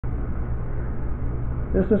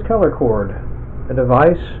This is ColorChord, a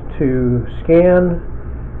device to scan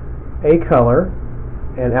a color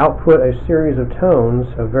and output a series of tones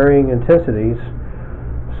of varying intensities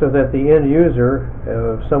so that the end user,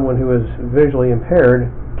 someone who is visually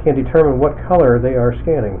impaired, can determine what color they are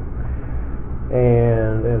scanning.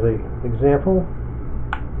 And as an example,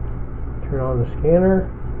 turn on the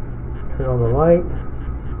scanner, turn on the light.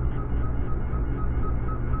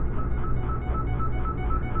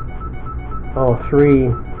 All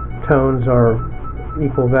three tones are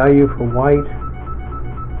equal value for white.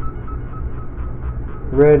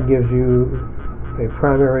 Red gives you a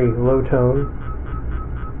primary low tone.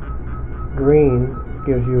 Green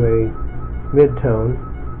gives you a mid-tone.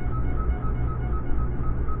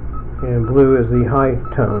 And blue is the high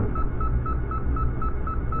tone.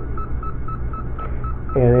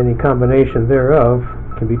 And any combination thereof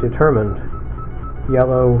can be determined.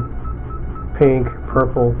 Yellow, pink,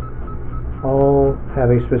 purple, all have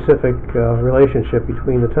a specific relationship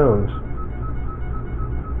between the tones.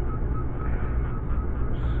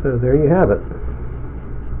 So there you have it.